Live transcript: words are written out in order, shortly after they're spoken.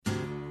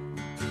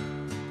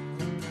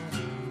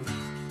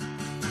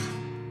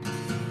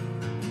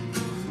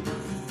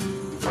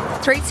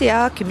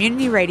3CR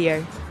Community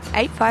Radio,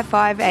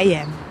 855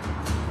 AM.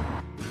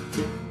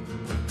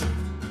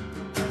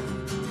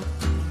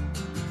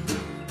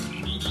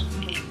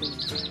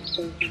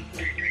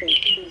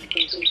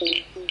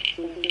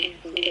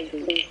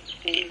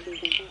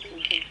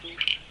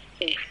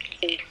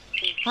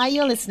 Hi,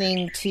 you're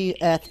listening to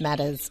Earth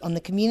Matters on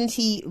the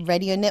Community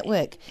Radio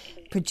Network,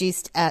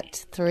 produced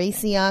at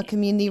 3CR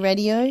Community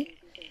Radio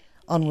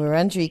on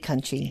Wurundjeri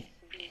Country.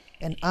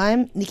 And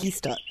I'm Nikki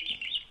Stott.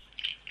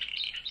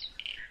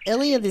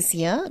 Earlier this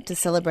year, to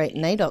celebrate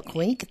NAIDOC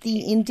Week,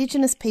 the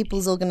Indigenous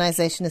Peoples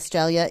Organisation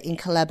Australia, in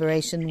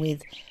collaboration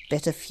with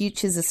Better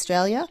Futures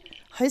Australia,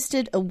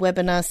 hosted a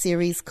webinar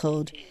series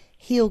called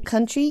Heal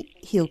Country,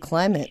 Heal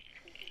Climate.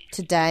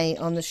 Today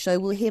on the show,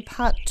 we'll hear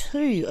part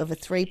 2 of a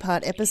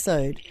 3-part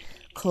episode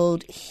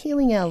called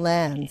Healing Our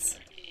Lands.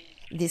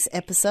 This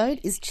episode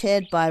is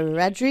chaired by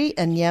Wiradjuri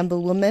and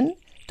Yamba woman,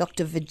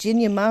 Dr.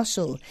 Virginia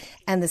Marshall,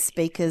 and the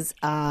speakers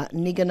are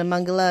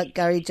Niganamangala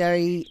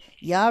Garijari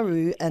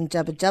Yaru and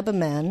Jabba Jabba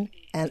Man,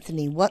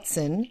 Anthony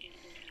Watson,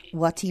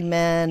 Wati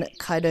Man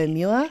Kaido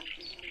Muir,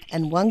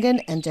 and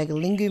Wangan and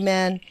Jagalingu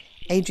Man,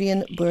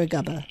 Adrian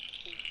Buragaba.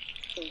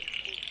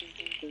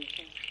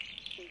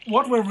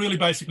 What we're really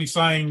basically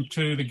saying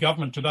to the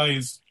government today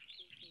is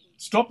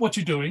stop what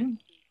you're doing,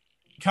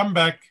 come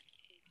back,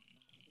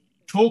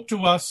 talk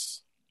to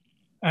us,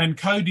 and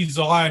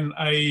co-design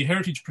a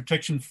heritage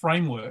protection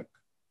framework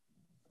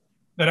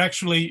that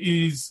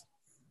actually is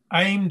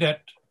aimed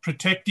at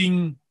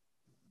protecting,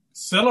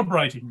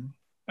 celebrating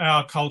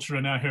our culture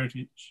and our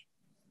heritage,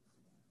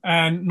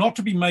 and not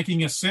to be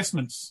making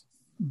assessments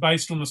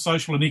based on the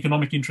social and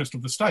economic interest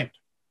of the state.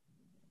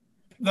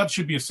 That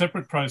should be a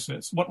separate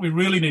process. What we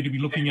really need to be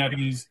looking at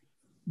is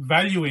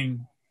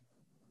valuing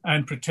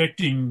and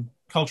protecting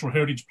cultural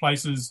heritage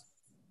places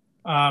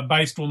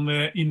based on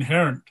their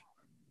inherent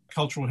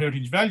cultural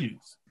heritage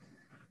values.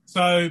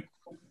 So,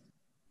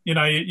 you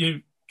know,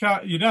 you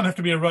don't have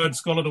to be a Rhodes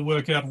Scholar to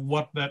work out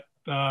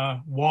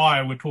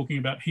why we're talking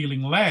about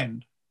healing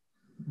land.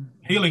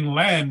 Healing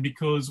land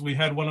because we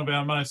had one of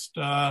our most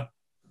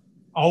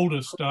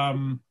oldest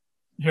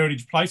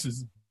heritage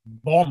places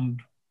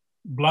bombed,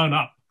 blown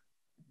up,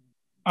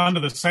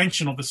 under the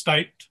sanction of the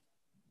state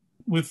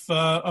with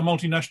a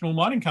multinational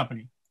mining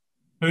company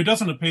who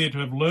doesn't appear to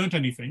have learnt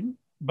anything.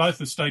 Both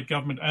the state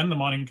government and the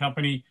mining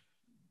company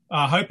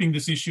are hoping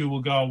this issue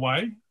will go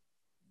away.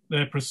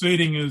 They're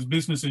proceeding as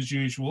business as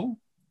usual.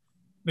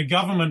 The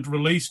government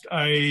released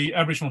a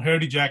Aboriginal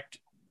Heritage Act,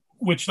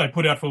 which they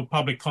put out for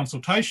public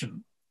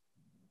consultation.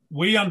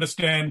 We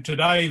understand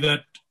today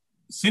that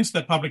since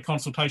that public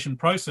consultation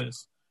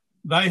process,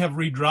 they have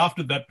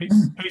redrafted that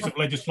piece of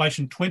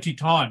legislation 20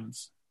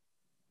 times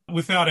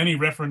without any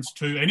reference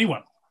to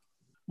anyone.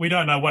 We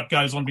don't know what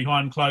goes on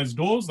behind closed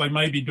doors. They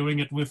may be doing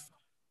it with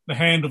the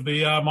hand of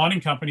the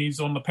mining companies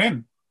on the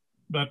pen,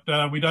 but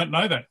we don't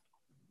know that.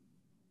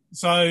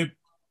 So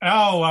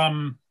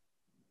our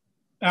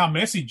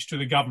message to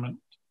the government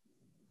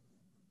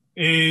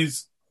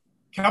is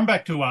come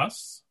back to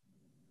us,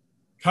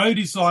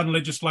 co-design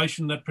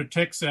legislation that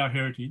protects our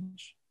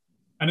heritage.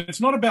 And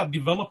it's not about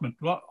development.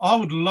 I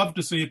would love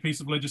to see a piece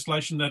of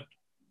legislation that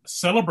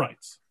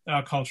celebrates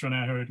our culture and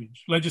our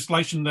heritage,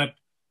 legislation that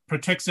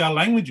protects our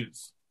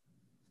languages.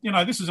 You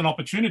know, this is an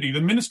opportunity. The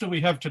minister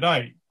we have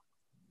today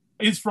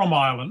is from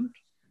Ireland.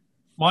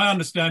 My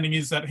understanding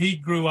is that he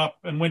grew up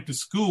and went to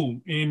school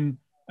in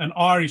an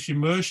Irish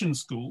immersion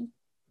school,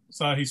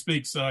 so he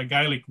speaks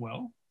Gaelic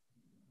well.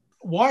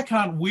 Why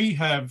can't we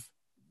have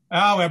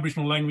our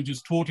Aboriginal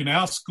languages taught in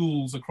our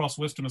schools across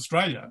Western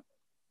Australia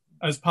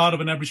as part of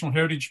an Aboriginal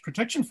heritage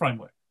protection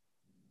framework?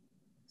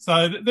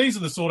 So these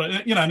are the sort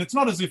of, you know, and it's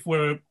not as if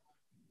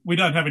we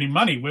don't have any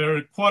money.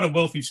 We're quite a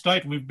wealthy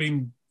state. We've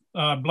been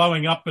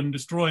blowing up and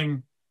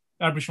destroying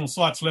Aboriginal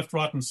sites left,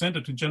 right and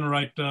centre to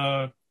generate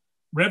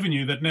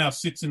revenue that now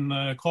sits in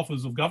the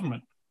coffers of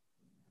government.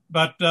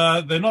 But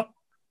they're not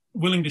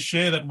willing to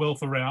share that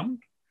wealth around,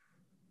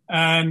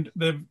 and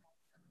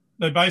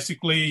they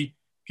basically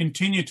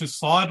continue to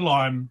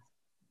sideline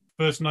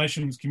First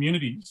Nations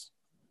communities.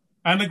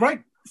 And the great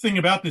thing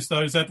about this,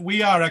 though, is that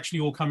we are actually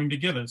all coming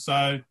together.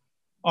 So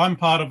I'm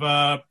part of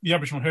the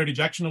Aboriginal Heritage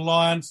Action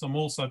Alliance. I'm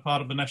also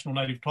part of the National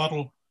Native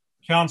Title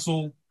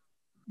Council,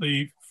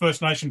 the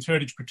First Nations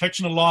Heritage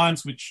Protection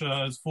Alliance, which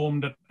is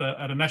formed at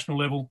a national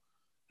level,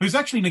 who's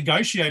actually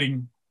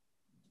negotiating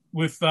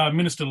with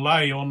Minister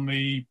Ley on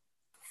the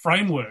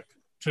framework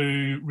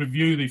to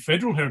review the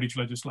federal heritage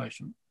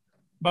legislation.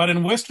 But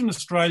in Western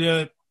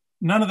Australia,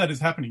 none of that is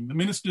happening. The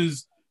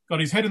minister's got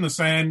his head in the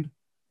sand.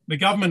 The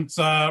government's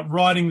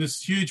riding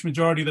this huge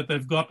majority that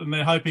they've got, and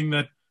they're hoping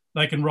that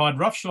they can ride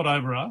roughshod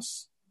over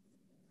us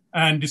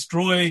and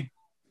destroy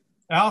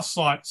our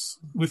sites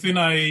within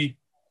a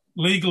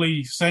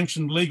legally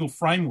sanctioned legal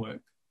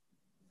framework.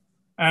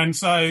 And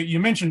so you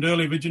mentioned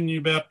earlier, Virginia,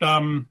 about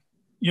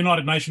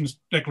United Nations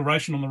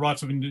Declaration on the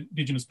Rights of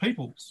Indigenous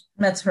Peoples.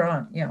 That's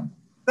right, yeah.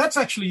 That's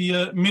actually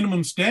a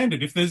minimum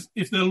standard. If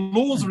the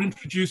laws are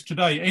introduced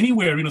today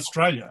anywhere in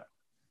Australia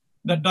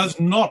that does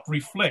not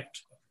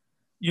reflect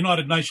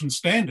United Nations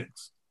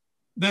standards,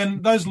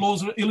 then those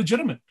laws are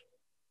illegitimate.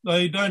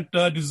 They don't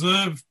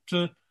deserve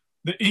the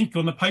ink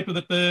on the paper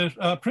that they're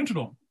printed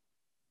on.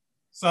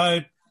 So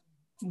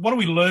what do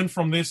we learn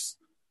from this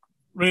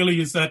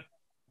really is that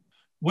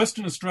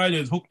Western Australia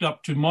is hooked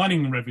up to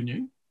mining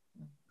revenue.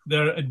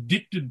 They're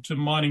addicted to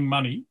mining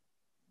money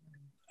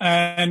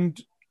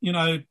and,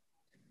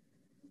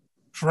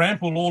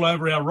 trample all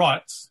over our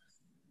rights,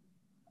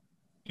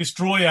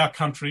 destroy our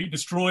country,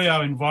 destroy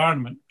our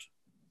environment.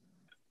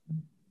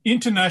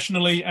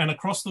 Internationally and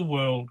across the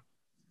world,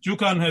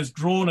 Juukan has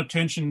drawn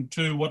attention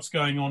to what's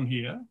going on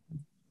here.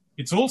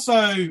 It's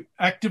also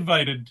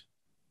activated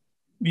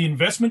the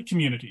investment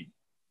community.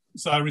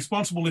 So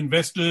responsible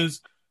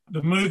investors,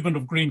 the movement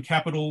of green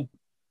capital,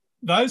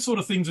 those sort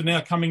of things are now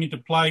coming into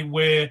play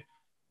where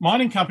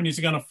mining companies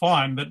are going to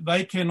find that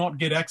they cannot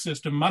get access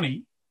to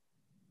money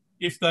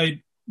if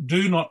they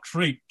do not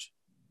treat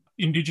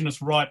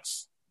Indigenous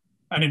rights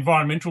and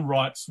environmental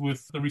rights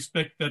with the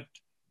respect that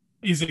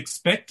is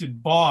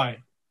expected by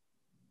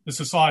the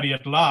society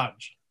at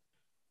large.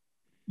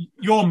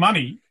 Your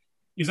money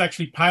is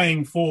actually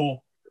paying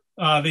for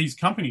these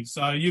companies.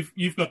 So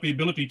you've got the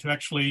ability to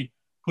actually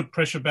put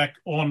pressure back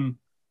on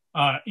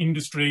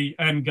industry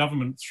and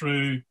government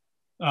through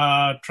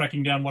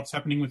tracking down what's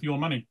happening with your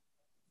money.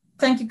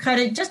 Thank you,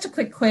 Cody. Just a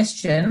quick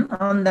question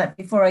on that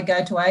before I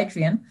go to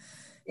Adrian,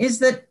 is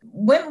that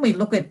when we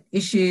look at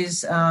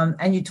issues,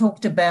 and you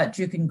talked about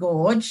Juukan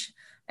Gorge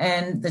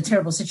and the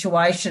terrible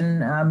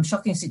situation,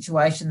 shocking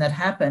situation that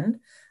happened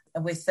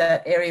with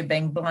that area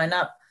being blown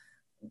up,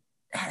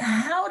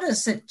 how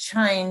does it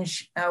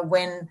change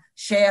when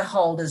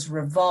shareholders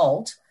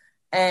revolt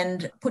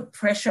and put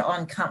pressure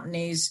on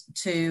companies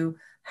to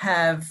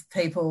have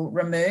people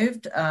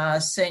removed,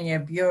 senior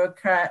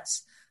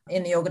bureaucrats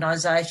in the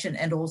organisation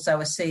and also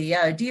a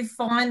CEO? Do you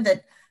find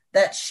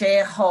that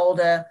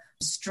shareholder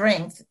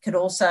strength could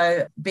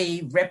also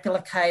be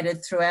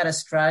replicated throughout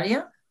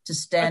Australia to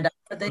stand up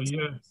for these?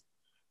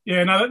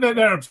 No,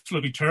 they're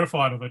absolutely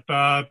terrified of it.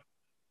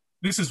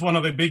 This is one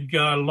of the big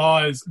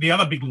lies, the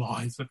other big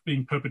lies that's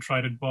being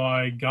perpetrated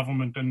by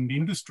government and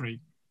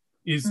industry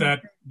is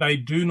that they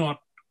do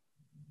not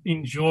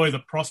enjoy the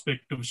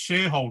prospect of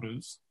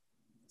shareholders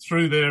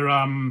through their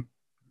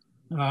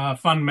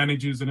fund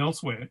managers and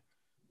elsewhere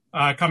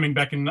coming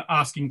back and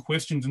asking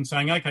questions and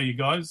saying, okay, you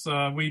guys,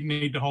 we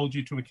need to hold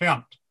you to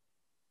account.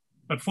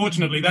 But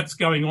fortunately, that's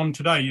going on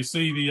today. You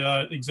see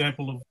the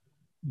example of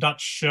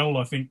Dutch Shell,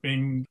 I think,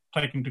 being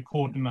taken to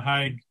court in The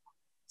Hague.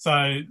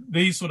 So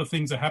these sort of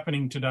things are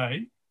happening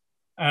today,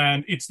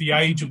 and it's the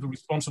age of the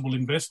responsible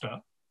investor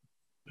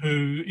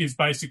who is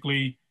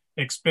basically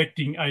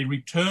expecting a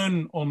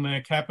return on their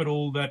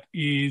capital that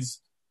is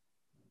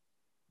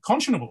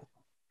conscionable.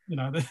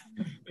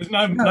 There's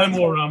no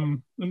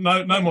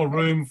more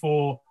room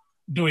for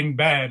doing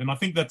bad, and I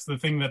think that's the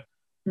thing that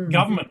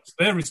governments,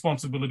 their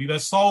responsibility, their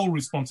sole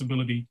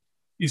responsibility,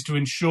 is to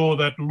ensure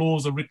that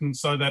laws are written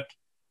so that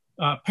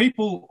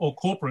people or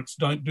corporates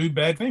don't do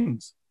bad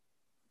things.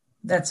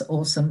 That's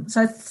awesome.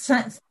 So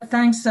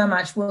thanks so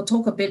much. We'll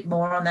talk a bit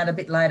more on that a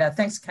bit later.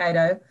 Thanks,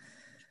 Cato.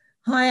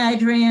 Hi,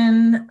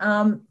 Adrian.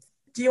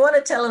 Do you want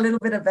to tell a little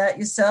bit about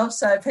yourself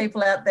so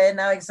people out there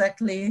know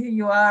exactly who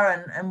you are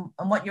and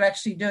what you're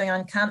actually doing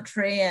on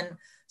country and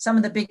some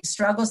of the big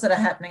struggles that are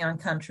happening on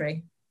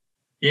country?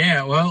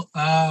 Yeah, well,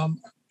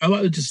 I'd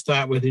like to just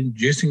start with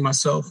introducing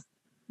myself.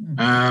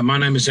 My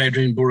name is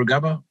Adrian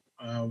Burugaba.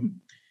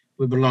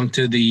 We belong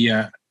to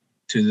the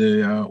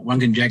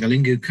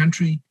Wangan-Jagalingou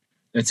country.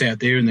 That's out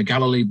there in the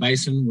Galilee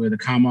Basin where the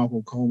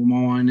Carmichael coal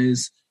mine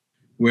is,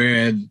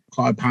 where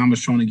Clive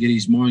Palmer's trying to get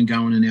his mine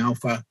going in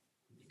Alpha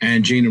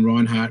and Gina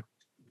Reinhardt.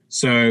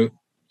 So,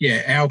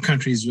 our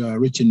country's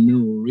rich in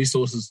mineral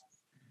resources.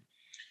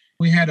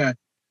 We had a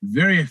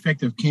very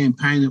effective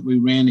campaign that we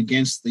ran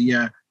against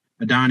the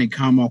Adani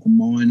Carmichael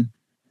mine.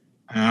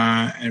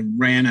 It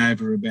ran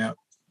over about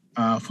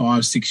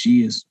 5-6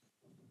 years.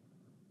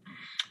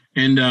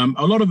 And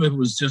a lot of it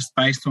was just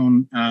based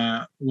on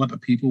what the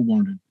people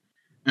wanted.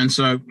 And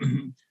so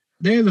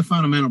they're the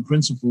fundamental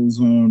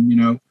principles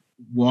on,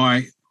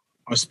 why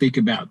I speak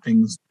about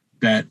things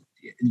that,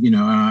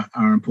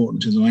 are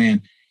important to the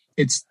land.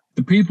 It's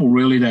the people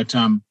really that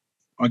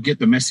I get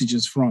the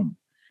messages from.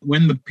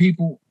 When the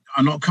people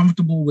are not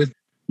comfortable with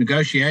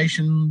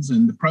negotiations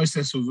and the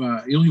process of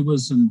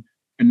ILUAs and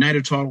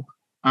native title,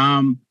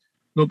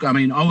 look, I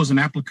mean, I was an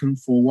applicant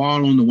for a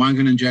while on the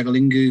Wangan and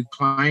Jagalingou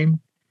claim,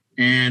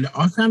 and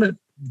I found it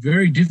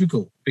very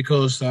difficult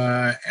because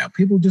our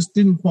people just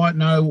didn't quite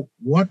know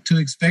what to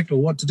expect or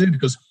what to do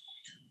because,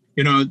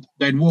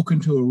 they'd walk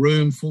into a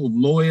room full of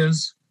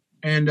lawyers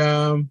and,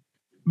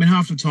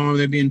 half the time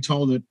they're being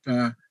told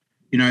that,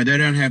 they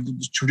don't have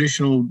the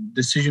traditional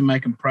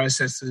decision-making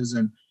processes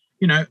and,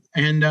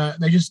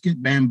 they just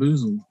get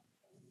bamboozled.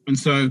 And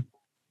so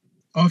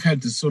I've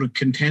had to sort of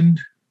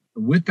contend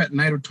with that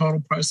native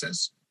title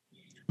process.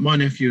 My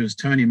nephew is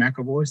Tony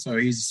McAvoy, so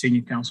he's a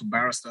senior counsel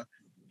barrister.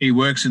 He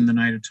works in the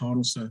native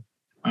title, so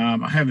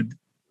I have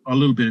a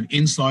little bit of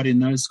insight in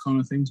those kind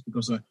of things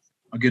because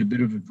I get a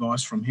bit of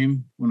advice from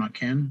him when I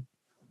can.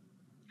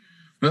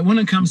 But when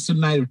it comes to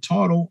native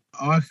title,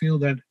 I feel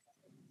that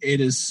it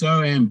is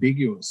so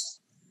ambiguous.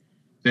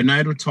 The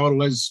native title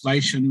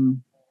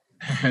legislation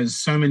has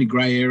so many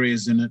grey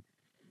areas in it.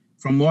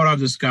 From what I've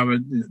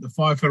discovered, the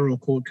 5 federal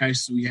court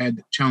cases we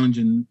had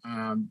challenging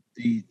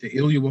the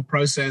ILUA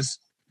process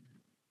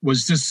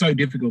was just so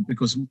difficult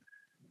because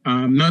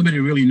nobody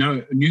really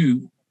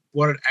knew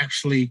what it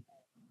actually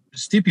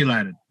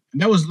stipulated.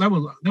 And that was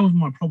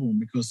my problem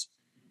because,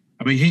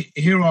 I mean,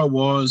 here I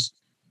was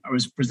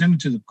presented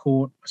to the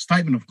court a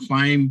statement of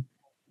claim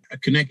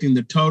connecting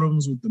the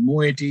totems with the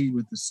moiety,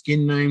 with the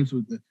skin names,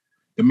 with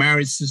the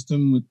marriage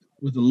system,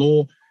 with the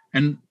law.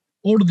 And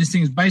all of these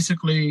things,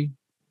 basically,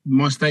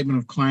 my statement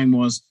of claim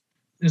was,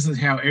 this is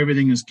how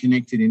everything is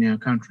connected in our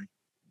country,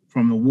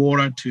 from the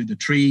water to the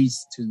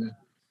trees, to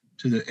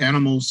the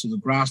animals, to the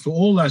grass, to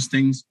all those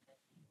things.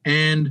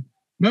 And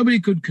nobody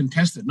could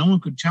contest it. No one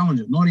could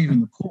challenge it, not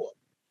even the court.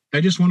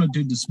 They just wanted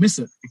to dismiss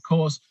it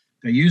because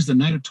they used the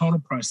native title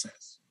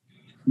process.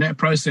 And that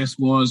process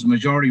was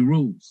majority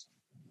rules.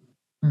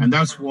 Mm-hmm. And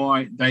that's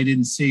why they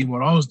didn't see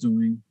what I was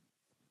doing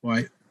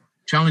by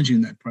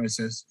challenging that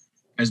process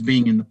as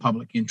being in the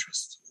public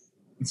interest.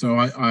 And so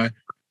I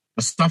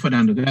suffered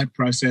under that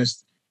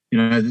process. You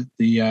know,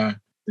 the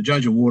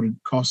judge awarded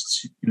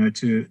costs, you know,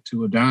 to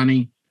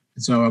Adani.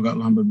 And so I got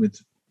lumbered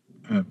with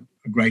a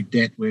great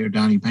debt where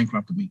Adani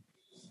bankrupted me.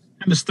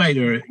 And the state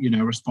are, you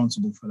know,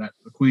 responsible for that.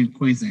 The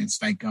Queensland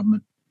state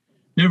government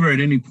never at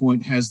any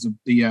point has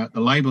the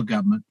Labor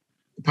government,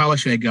 the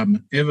Palaszczuk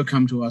government, ever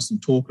come to us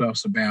and talk to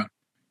us about,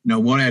 you know,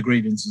 what our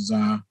grievances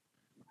are,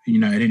 you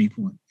know, at any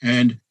point.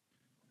 And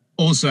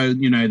also,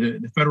 you know,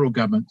 the federal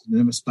government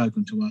never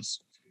spoken to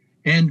us.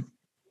 And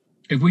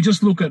if we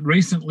just look at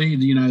recently,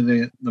 you know,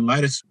 the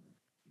latest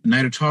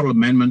native title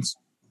amendments,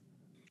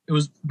 it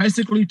was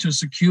basically to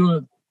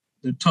secure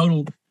the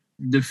total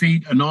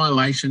defeat,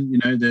 annihilation, you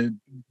know, the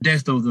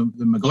death of the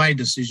McGlade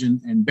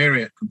decision and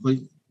bury it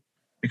completely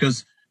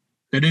because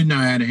they didn't know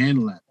how to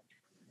handle that.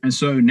 And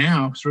so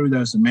now, through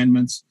those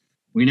amendments,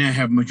 we now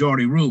have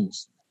majority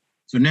rules.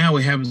 So now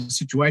we have a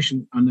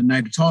situation under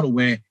native title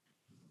where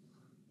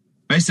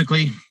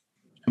basically,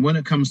 when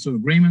it comes to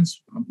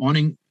agreements,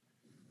 mining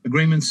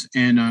agreements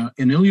and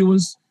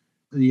ILUAs,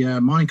 the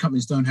mining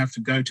companies don't have to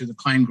go to the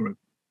claim group.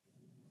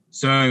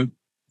 So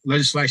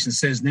legislation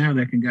says now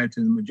they can go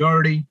to the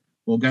majority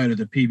or go to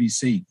the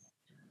PBC.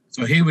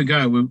 So here we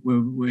go.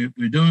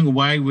 We're doing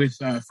away with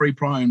free,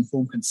 prior,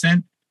 informed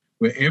consent,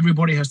 where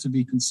everybody has to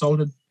be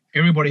consulted.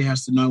 Everybody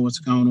has to know what's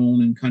going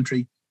on in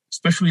country,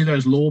 especially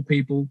those law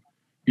people,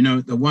 you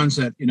know, the ones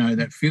that, you know,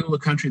 that feel the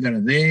country, that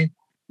are there, you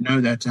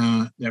know,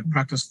 that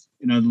practice,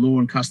 you know, the law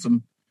and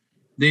custom.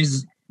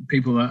 These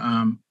people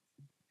are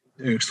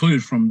they're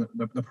excluded from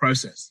the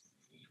process.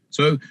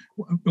 So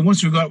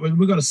once we've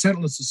got a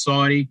settled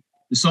society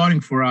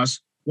deciding for us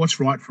what's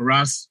right for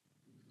us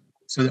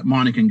so that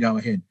mining can go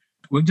ahead.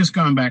 We're just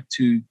going back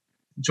to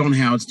John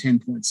Howard's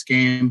 10-point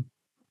scam.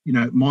 You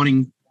know,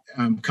 mining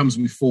comes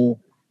before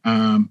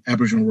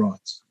Aboriginal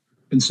rights.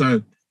 And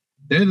so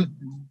they're the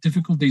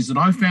difficulties that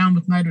I found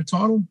with native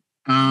title.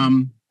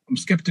 I'm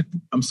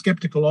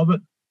skeptical of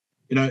it.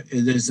 You know,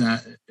 there's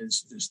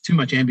too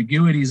much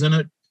ambiguities in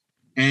it,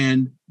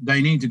 and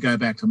they need to go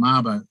back to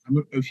Mabo. I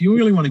mean, if you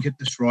really want to get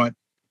this right,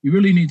 you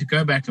really need to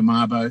go back to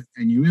Mabo,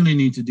 and you really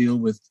need to deal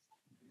with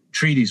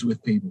treaties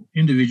with people,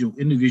 individual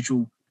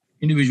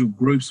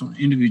groups or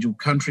individual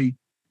country.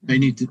 They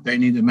need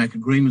to make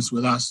agreements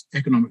with us,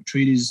 economic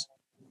treaties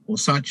or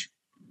such.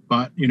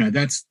 But you know,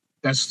 that's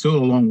still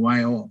a long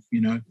way off.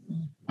 You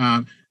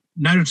know,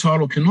 native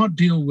title cannot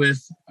deal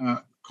with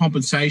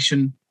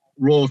compensation,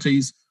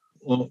 royalties,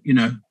 or you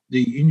know,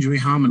 the injury,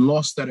 harm, and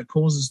loss that it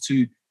causes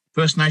to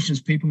First Nations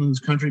people in this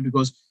country,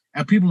 because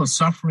our people are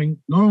suffering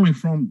not only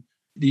from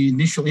the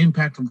initial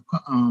impact of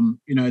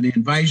you know, the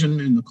invasion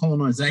and the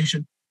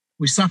colonization.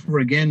 We suffer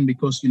again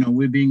because, you know,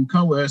 we're being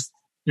coerced,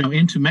 you know,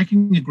 into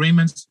making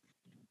agreements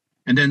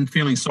and then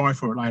feeling sorry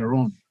for it later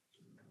on.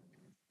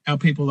 Our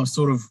people are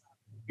sort of,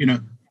 you know,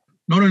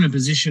 not in a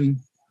position,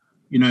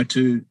 you know,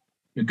 to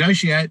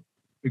negotiate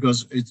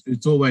because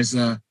it's always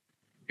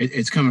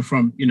it's coming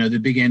from, you know, the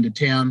big end of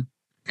town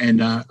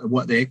and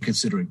what they're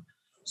considering.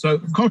 So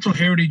cultural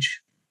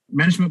heritage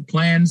management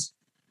plans,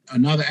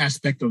 another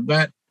aspect of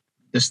that.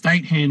 The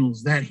state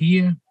handles that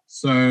here.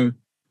 So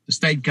the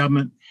state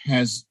government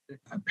has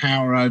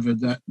power over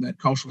that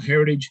cultural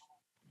heritage.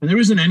 And there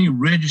isn't any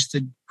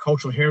registered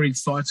cultural heritage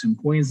sites in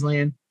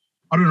Queensland.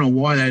 I don't know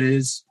why that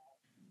is.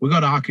 We've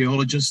got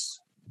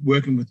archaeologists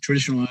working with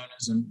traditional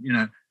owners and, you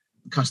know,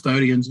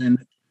 custodians, and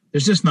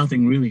there's just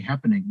nothing really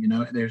happening. You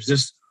know, there's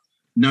just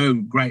no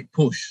great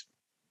push.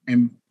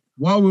 And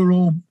while we're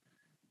all,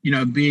 you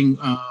know, being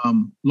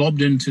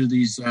lobbed into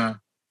these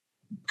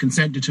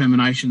consent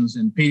determinations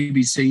and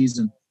PBCs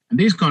and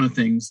these kind of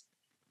things,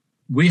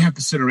 we have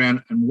to sit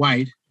around and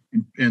wait,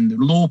 and the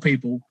law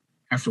people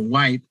have to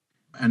wait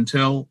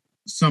until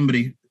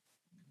somebody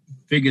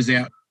figures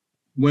out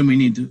when we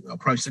need to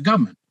approach the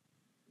government.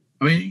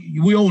 I mean,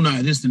 we all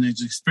know this, and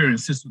it's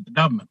experienced this with the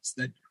governments,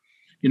 that,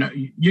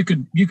 you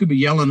could be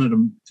yelling at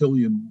them till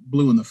you're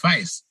blue in the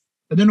face,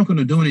 but they're not going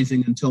to do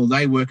anything until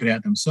they work it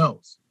out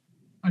themselves.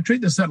 I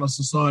treat the settler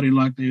society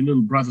like their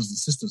little brothers and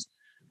sisters.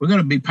 We've got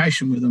to be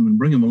patient with them and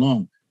bring them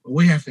along, but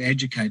we have to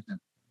educate them.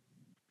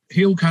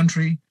 Hill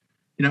country,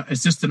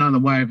 it's just another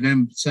way of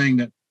them saying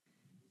that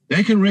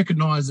they can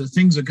recognise that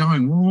things are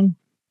going wrong,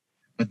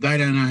 but they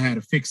don't know how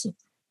to fix it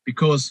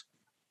because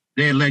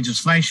their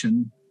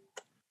legislation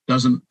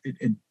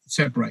it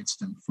separates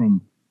them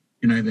from,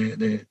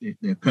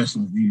 their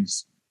personal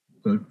views.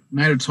 So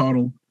native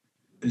title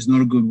is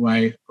not a good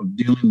way of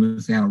dealing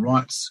with our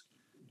rights.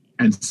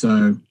 And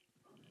so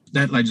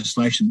that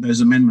legislation,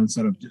 those amendments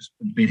that have just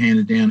been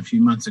handed down a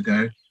few months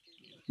ago,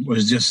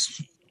 was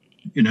just,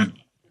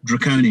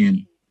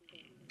 draconian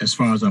as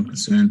far as I'm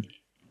concerned,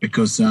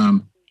 because,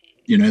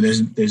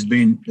 there's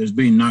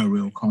been no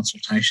real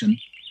consultation.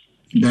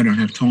 They don't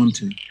have time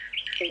to.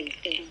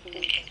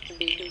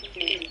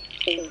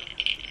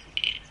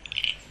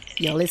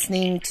 You're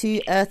listening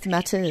to Earth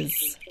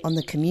Matters on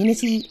the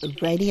Community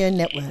Radio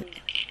Network.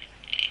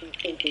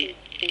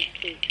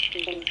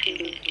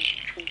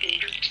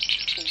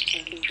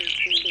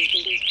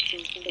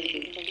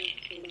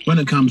 When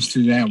it comes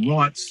to our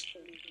rights,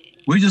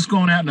 we've just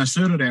gone out and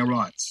asserted our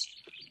rights.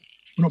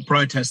 We're not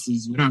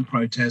protesters. We don't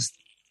protest.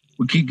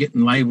 We keep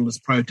getting labelled as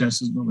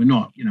protesters, but we're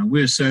not.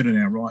 We asserted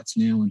our rights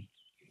now, and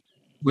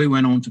we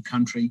went on to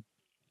country.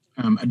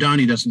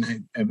 Adani doesn't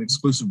have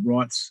exclusive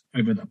rights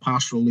over the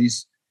pastoral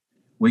lease.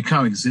 We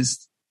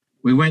coexist.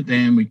 We went there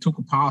and we took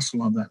a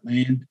parcel of that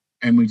land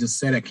and we just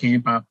set our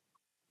camp up,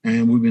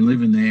 and we've been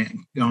living there and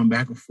going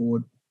back and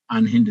forward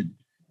unhindered.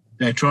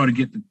 They try to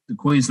get the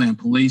Queensland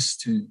Police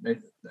to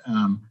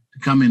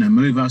come in and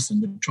move us and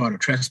to try to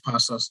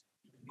trespass us.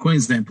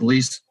 Queensland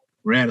Police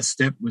were out of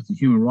step with the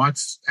Human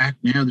Rights Act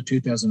now, the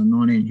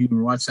 2019 Human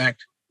Rights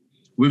Act.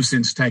 We've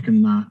since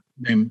taken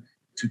them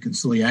to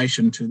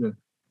conciliation to the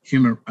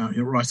Human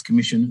Rights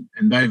Commission,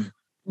 and they've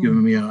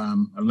given me a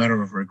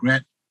letter of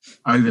regret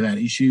over that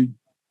issue.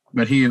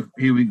 But here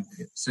we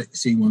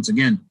see once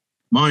again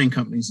mining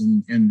companies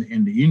and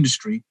the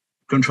industry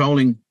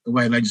controlling the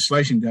way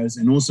legislation goes,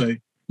 and also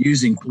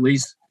using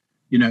police,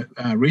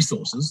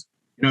 resources,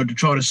 to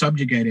try to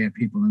subjugate our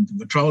people and to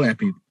control our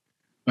people.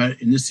 But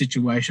in this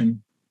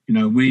situation,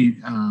 we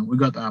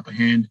got the upper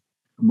hand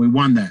and we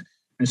won that.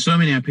 And so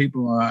many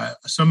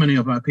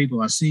of our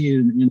people I see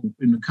in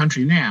the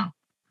country now,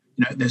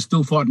 they're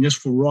still fighting just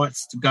for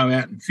rights to go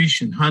out and fish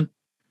and hunt,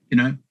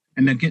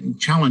 and they're getting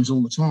challenged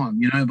all the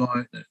time,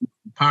 by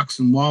parks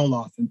and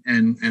wildlife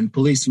and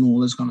police and all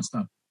this kind of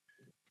stuff.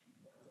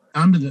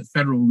 Under the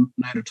federal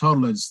native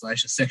title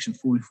legislation, Section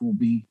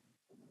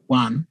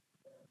 44B1,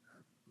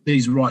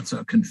 these rights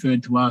are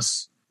conferred to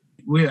us.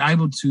 We're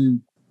able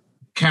to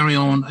carry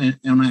on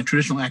our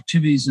traditional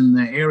activities in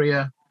the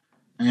area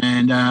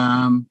and,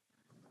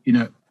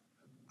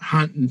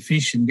 hunt and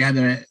fish and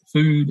gather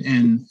food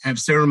and have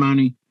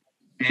ceremony.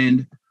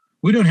 And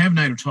we don't have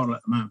native title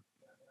at the moment.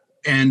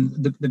 And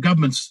the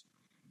government's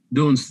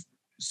doing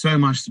so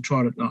much to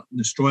try to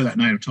destroy that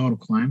native title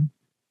claim.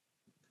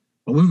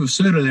 But we've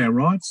asserted our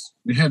rights.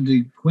 We have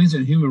the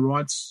Queensland Human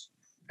Rights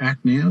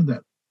Act now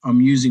that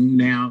I'm using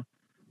now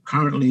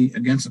currently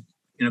against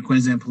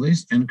Queensland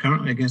Police and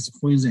currently against the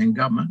Queensland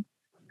government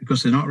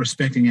because they're not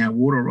respecting our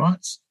water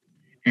rights.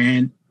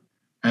 And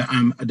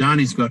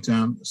Adani's got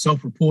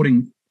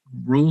self-reporting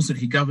rules that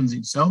he governs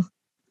himself.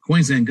 The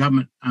Queensland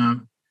government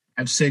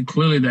have said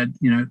clearly that,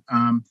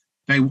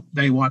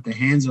 they wipe their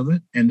hands of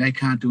it and they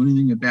can't do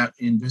anything about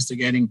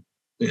investigating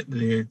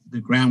the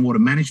groundwater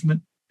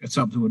management. It's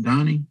up to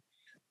Adani.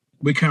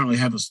 We currently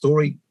have a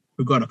story.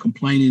 We've got a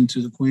complaint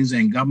into the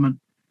Queensland government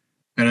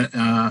that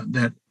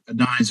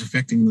Adani is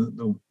affecting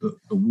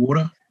the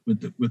water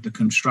with the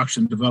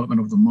construction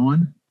development of the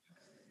mine.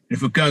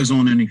 If it goes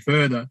on any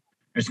further,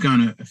 it's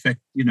going to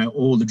affect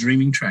all the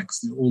dreaming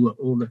tracks, all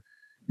the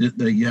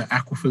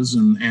aquifers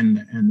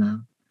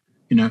and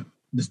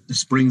the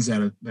springs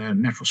the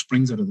natural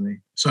springs out of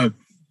there. So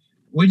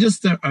we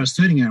just are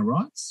asserting our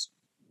rights.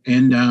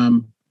 And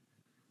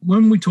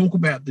when we talk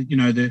about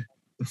the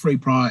free,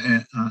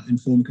 prior,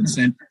 informed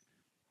consent,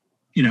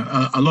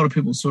 a lot of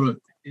people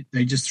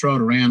they just throw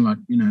it around like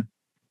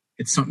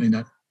it's something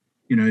that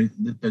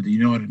that the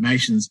United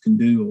Nations can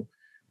do,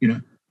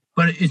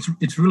 but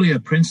it's really a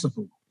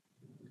principle,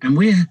 and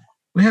we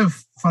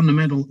have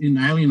fundamental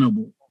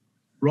inalienable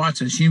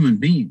rights as human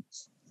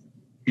beings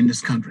in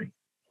this country.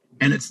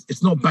 And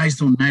it's not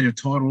based on native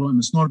title, and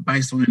it's not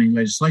based on any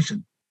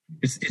legislation.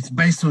 It's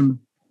based on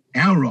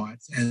our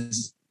rights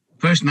as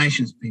First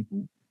Nations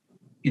people,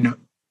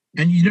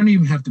 and you don't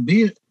even have to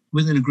be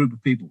within a group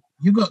of people.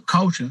 You've got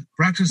culture,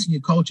 practicing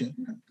your culture.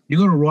 You've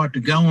got a right to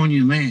go on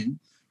your land,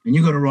 and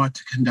you've got a right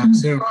to conduct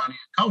ceremony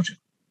and culture.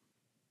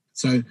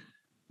 So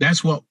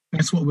that's what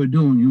we're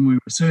doing, and we're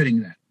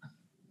asserting that.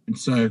 And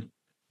so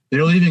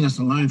they're leaving us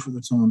alone for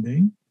the time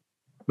being.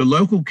 The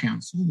local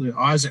council, the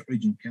Isaac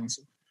Regional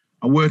Council,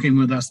 are working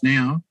with us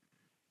now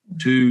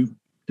to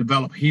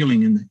develop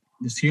healing in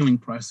this healing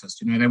process.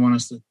 They want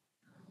us to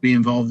be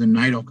involved in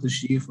NAIDOC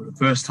this year for the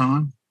first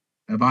time.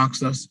 They've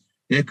asked us.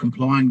 They're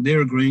complying.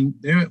 They're agreeing.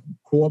 They're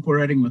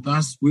cooperating with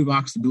us. We've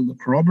asked to build a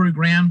corroboree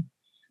ground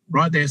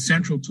right there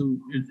central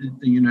to,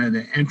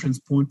 the entrance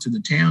point to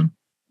the town.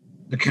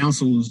 The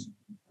council is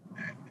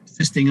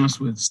assisting us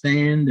with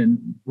sand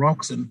and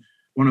rocks and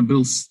want to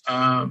build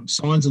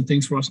signs and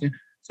things for us now.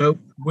 So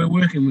we're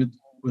working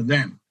with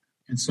them.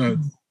 And so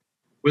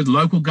with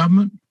local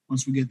government,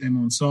 once we get them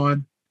on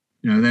side,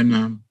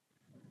 then,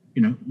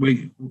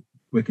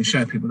 we can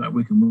show people that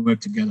we can work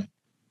together.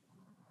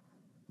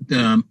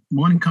 The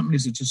mining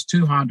companies are just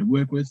too hard to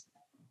work with.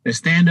 They're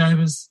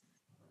standovers,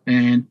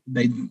 and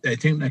they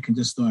think they can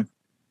just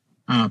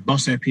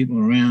boss our people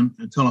around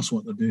and tell us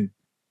what to do.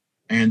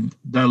 And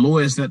the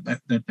lawyers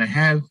that they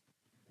have,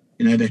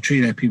 they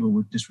treat our people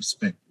with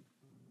disrespect.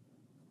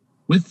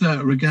 With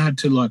regard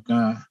to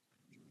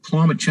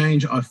climate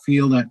change, I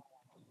feel that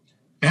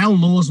our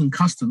laws and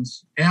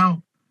customs,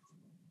 our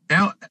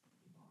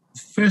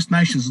First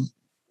Nations,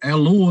 our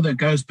law that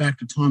goes back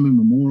to time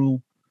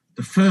immemorial,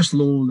 the first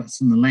law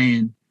that's in the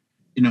land,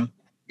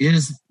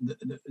 is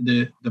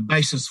the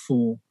basis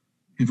for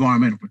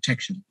environmental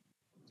protection.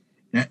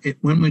 Now,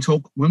 when we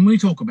talk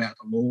about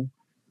the law,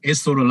 it's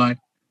sort of like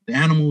the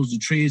animals, the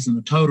trees, and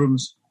the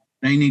totems.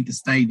 They need to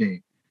stay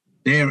there.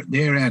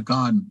 They're our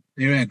garden.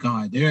 They're our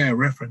guide. They're our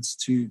reference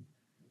to,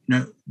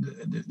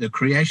 the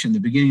creation, the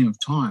beginning of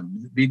time,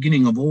 the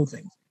beginning of all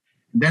things.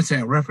 And that's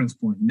our reference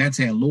point. And that's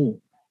our law.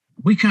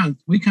 We can't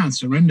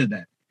surrender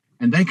that,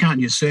 and they can't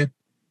usurp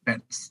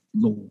that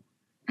law,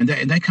 and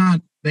they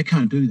can't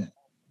do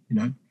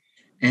that,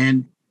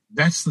 And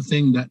that's the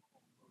thing that,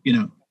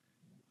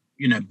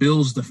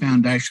 builds the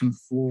foundation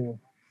for,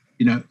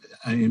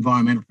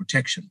 environmental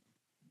protection.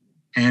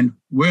 And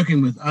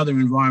working with other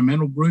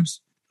environmental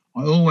groups,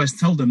 I always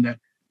tell them that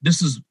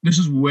this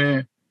is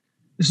where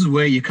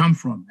you come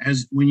from.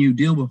 As when you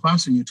deal with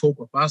us and you talk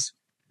with us,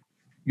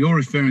 you're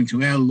referring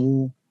to our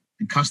law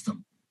and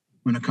custom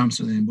when it comes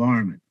to the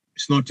environment.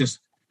 It's not just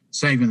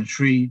saving a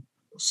tree,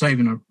 or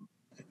saving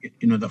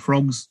the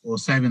frogs, or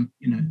saving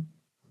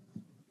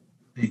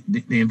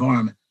the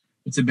environment.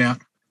 It's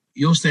about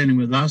you're standing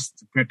with us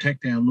to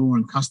protect our law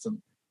and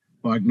custom.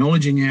 By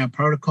acknowledging our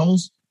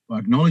protocols, by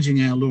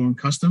acknowledging our law and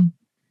custom,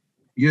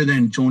 you're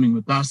then joining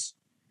with us,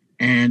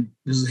 and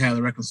this is how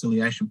the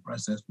reconciliation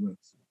process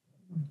works.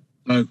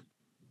 So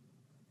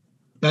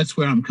that's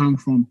where I'm coming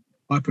from.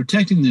 By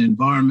protecting the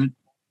environment,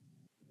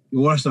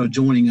 you're also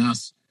joining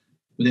us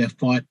with our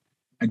fight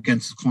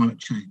against climate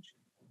change.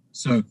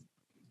 So,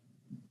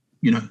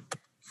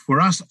 for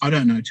us, I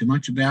don't know too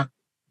much about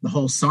the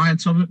whole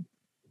science of it.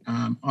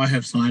 I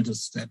have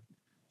scientists that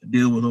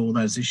deal with all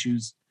those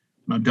issues,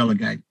 and I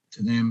delegate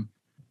to them.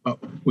 But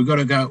we've got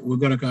to go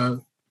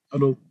a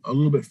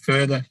little bit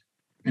further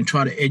and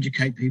try to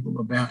educate people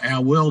about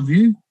our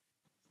worldview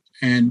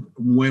and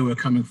where we're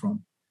coming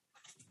from.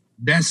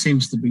 That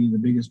seems to be the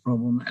biggest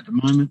problem at the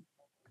moment,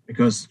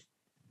 because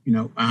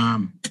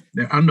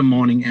they're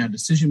undermining our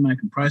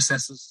decision-making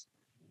processes,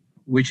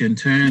 which in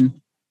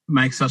turn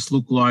makes us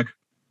look like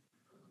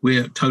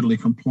we're totally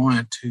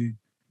compliant to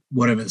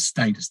whatever the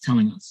state is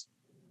telling us.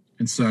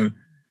 And so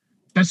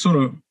that's sort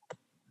of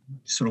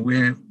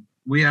where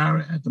we are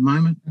at the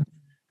moment.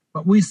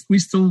 But we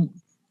still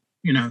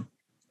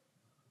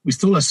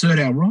assert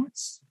our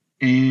rights.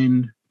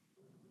 And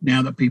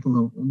now that people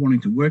are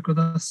wanting to work with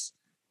us,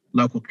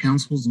 local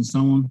councils and so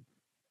on,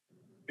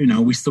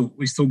 we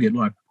still get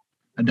like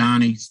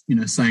Adani,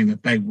 saying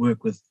that they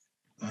work with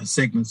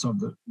segments of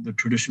the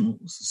traditional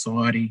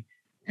society,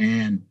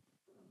 and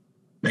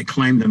they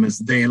claim them as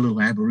their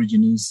little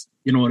Aborigines.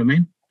 You know what I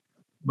mean?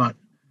 But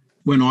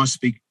when I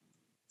speak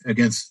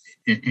against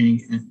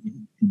any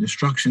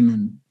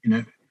destruction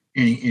and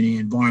any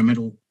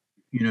environmental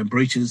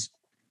breaches,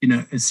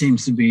 it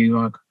seems to be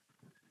like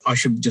I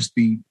should just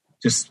be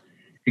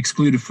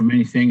excluded from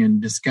anything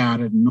and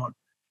discarded and not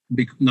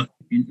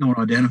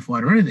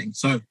identified or anything.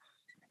 So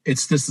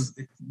it's this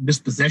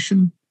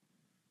dispossession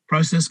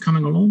process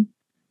coming along,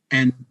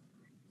 and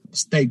the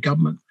state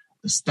government,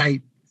 the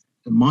state,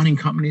 the mining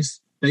companies,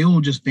 they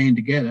all just band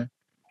together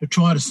to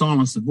try to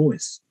silence the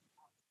voice.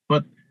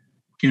 But,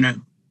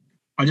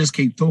 I just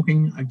keep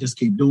talking, I just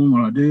keep doing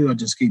what I do, I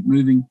just keep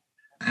moving,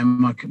 and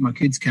my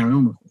kids carry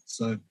on with it.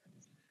 So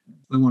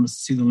we want to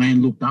see the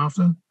land looked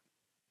after.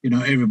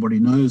 Everybody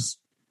knows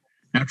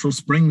natural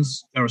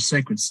springs are a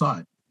sacred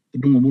site. The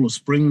Dungawulla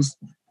Springs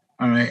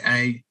are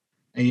an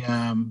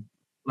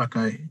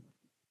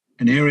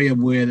area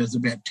where there's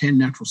about 10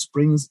 natural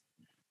springs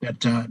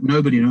that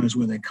nobody knows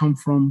where they come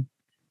from.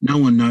 No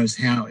one knows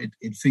how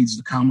it feeds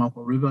the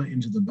Carmichael River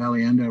into the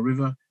Balianda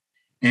River.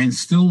 And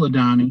still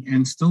Adani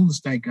and still the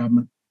state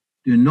government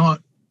do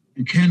not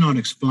and cannot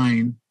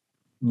explain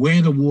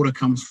where the water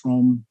comes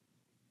from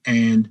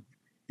and,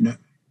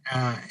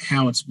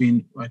 how it's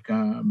been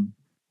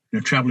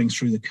traveling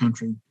through the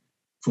country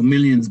for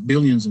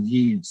billions of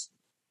years.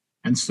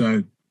 And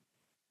so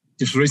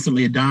just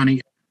recently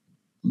Adani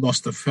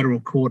lost a federal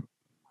court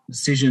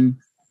decision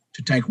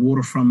to take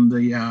water from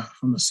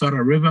the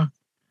Sodder River.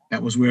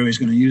 That was where he's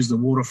going to use the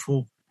water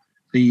for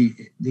the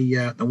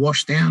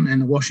wash down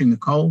and the washing the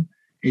coal.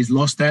 He's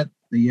lost that.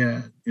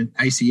 The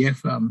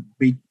ACF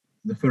beat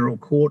the federal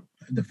court,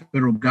 the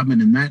federal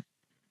government in that.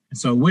 And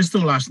so we're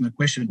still asking the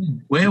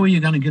question, where were you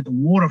going to get the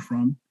water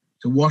from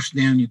to wash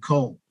down your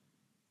coal?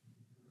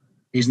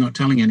 He's not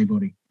telling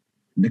anybody.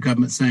 The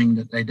government's saying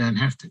that they don't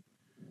have to.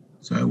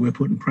 So we're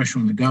putting pressure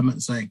on the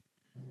government saying,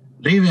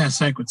 leave our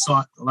sacred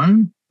site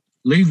alone,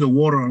 leave the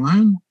water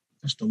alone.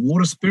 That's the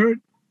water spirit.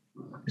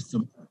 It's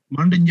the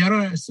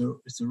Mandinjara, it's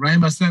the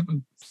rainbow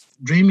serpent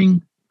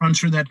dreaming, runs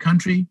through that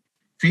country,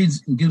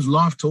 feeds and gives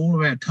life to all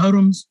of our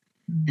totems.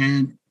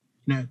 And,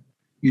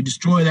 you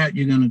destroy that,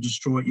 you're going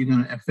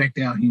to affect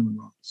our human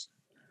rights.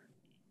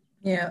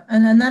 Yeah,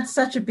 and that's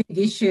such a big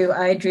issue,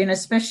 Adrian,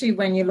 especially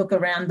when you look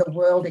around the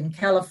world in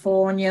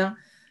California,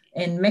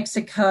 in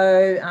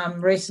Mexico.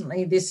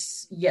 Recently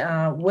this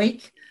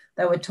week,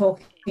 they were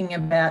talking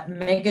about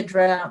mega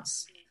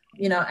droughts,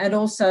 and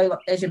also,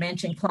 as you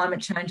mentioned, climate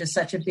change is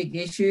such a big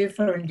issue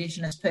for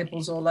Indigenous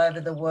peoples all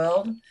over the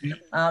world. Yep.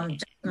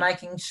 Just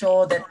making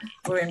sure that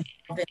we're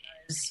involved in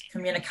those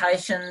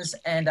communications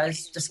and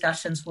those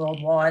discussions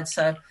worldwide.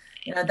 So,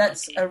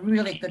 that's a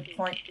really good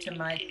point to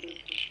make.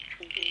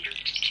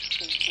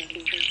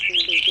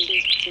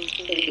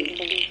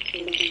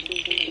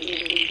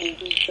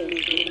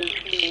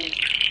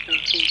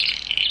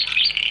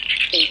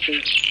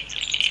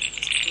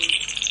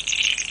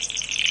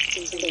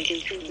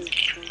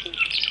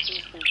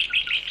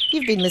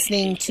 You've been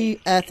listening to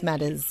Earth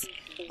Matters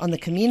on the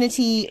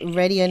Community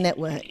Radio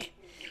Network.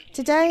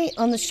 Today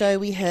on the show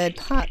we heard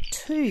part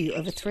 2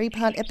 of a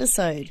 3-part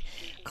episode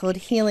called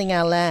Healing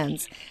Our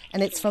Lands,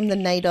 and it's from the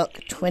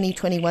NAIDOC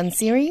 2021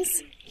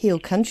 series, Heal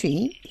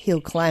Country,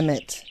 Heal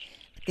Climate.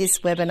 This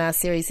webinar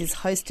series is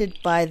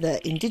hosted by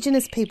the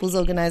Indigenous Peoples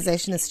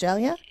Organisation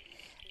Australia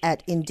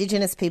at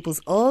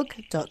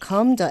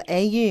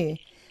indigenouspeoplesorg.com.au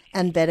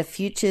and Better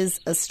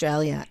Futures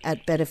Australia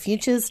at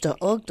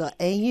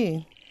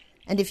betterfutures.org.au.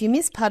 And if you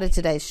missed part of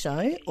today's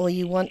show, or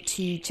you want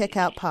to check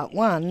out part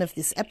 1 of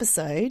this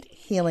episode,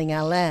 Healing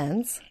Our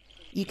Lands,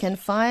 you can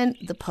find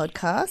the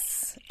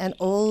podcasts and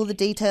all the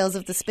details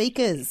of the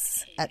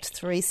speakers at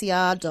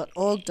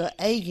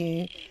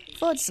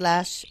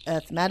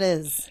 3cr.org.au/Earth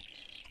Matters.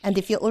 And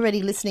if you're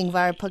already listening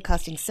via a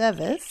podcasting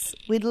service,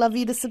 we'd love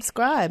you to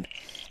subscribe.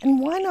 And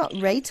why not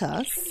rate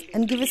us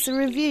and give us a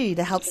review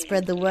to help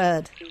spread the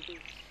word?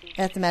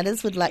 Earth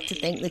Matters would like to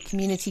thank the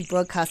Community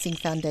Broadcasting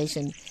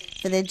Foundation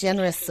for their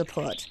generous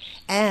support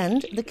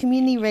and the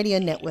Community Radio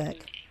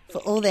Network for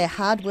all their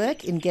hard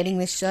work in getting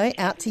this show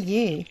out to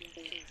you.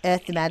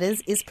 Earth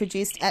Matters is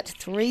produced at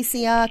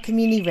 3CR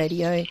Community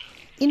Radio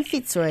in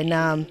Fitzroy,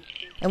 Naarm,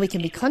 and we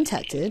can be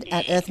contacted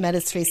at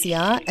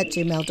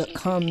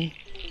earthmatters3cr@gmail.com.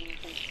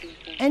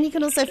 And you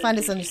can also find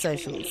us on your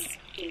socials.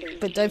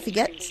 But don't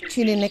forget,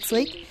 tune in next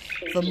week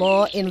for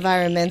more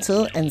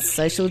environmental and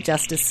social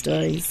justice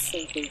stories.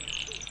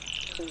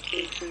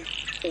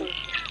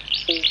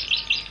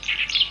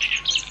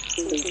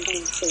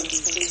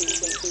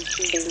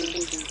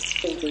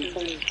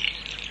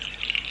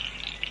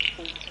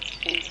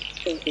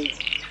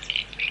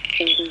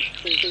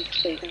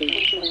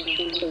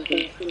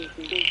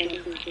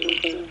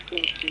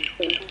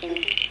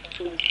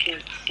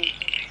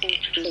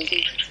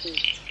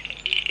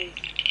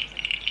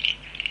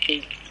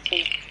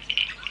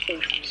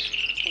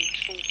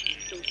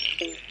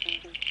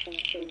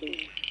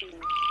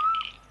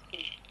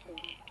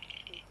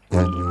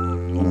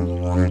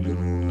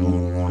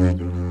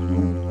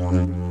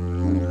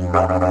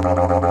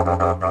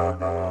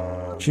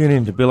 Tune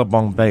in to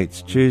Billabong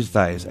Beats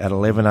Tuesdays at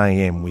 11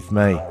 a.m. with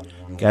me,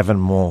 Gavin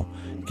Moore,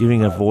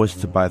 giving a voice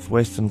to both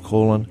Western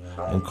Kulin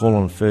and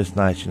Kulin First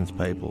Nations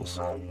peoples.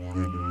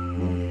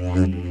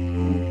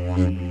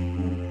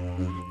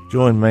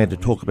 Join me to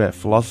talk about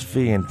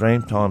philosophy and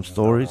dreamtime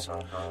stories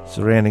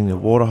surrounding the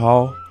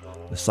waterhole,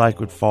 the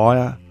sacred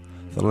fire,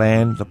 the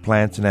land, the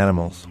plants and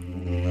animals.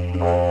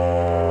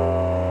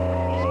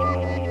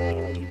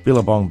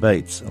 Billabong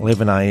Beats,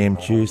 11 a.m.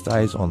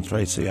 Tuesdays on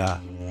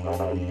 3CR.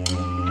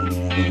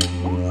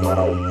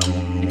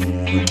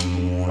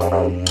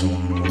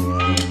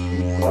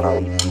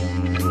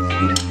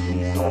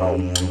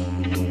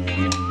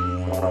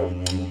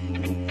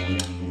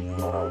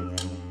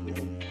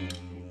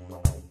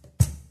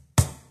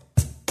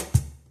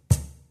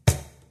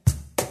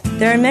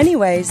 There are many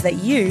ways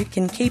that you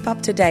can keep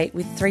up to date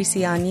with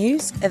 3CR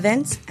news,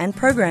 events and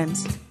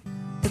programs.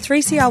 The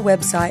 3CR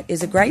website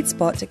is a great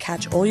spot to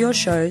catch all your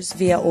shows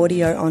via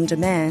audio on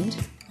demand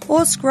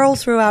or scroll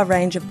through our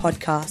range of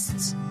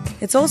podcasts.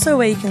 It's also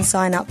where you can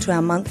sign up to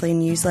our monthly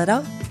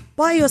newsletter,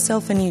 buy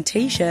yourself a new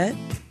t-shirt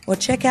or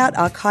check out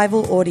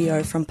archival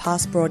audio from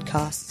past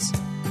broadcasts.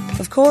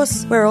 Of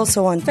course, we're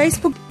also on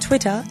Facebook,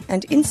 Twitter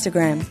and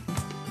Instagram.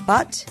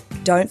 But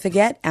don't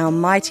forget our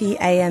mighty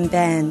AM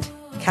band.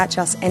 Catch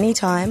us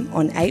anytime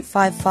on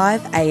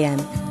 855 AM.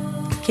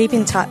 Keep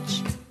in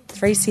touch.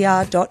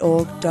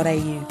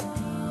 3cr.org.au.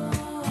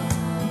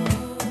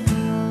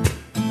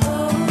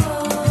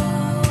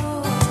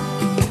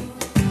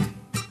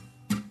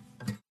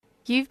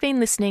 You've been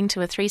listening to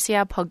a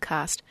 3CR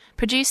podcast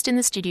produced in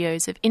the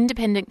studios of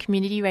independent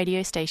community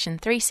radio station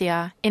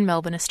 3CR in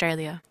Melbourne,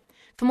 Australia.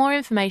 For more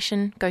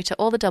information, go to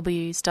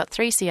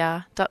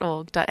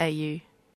allthews.3cr.org.au.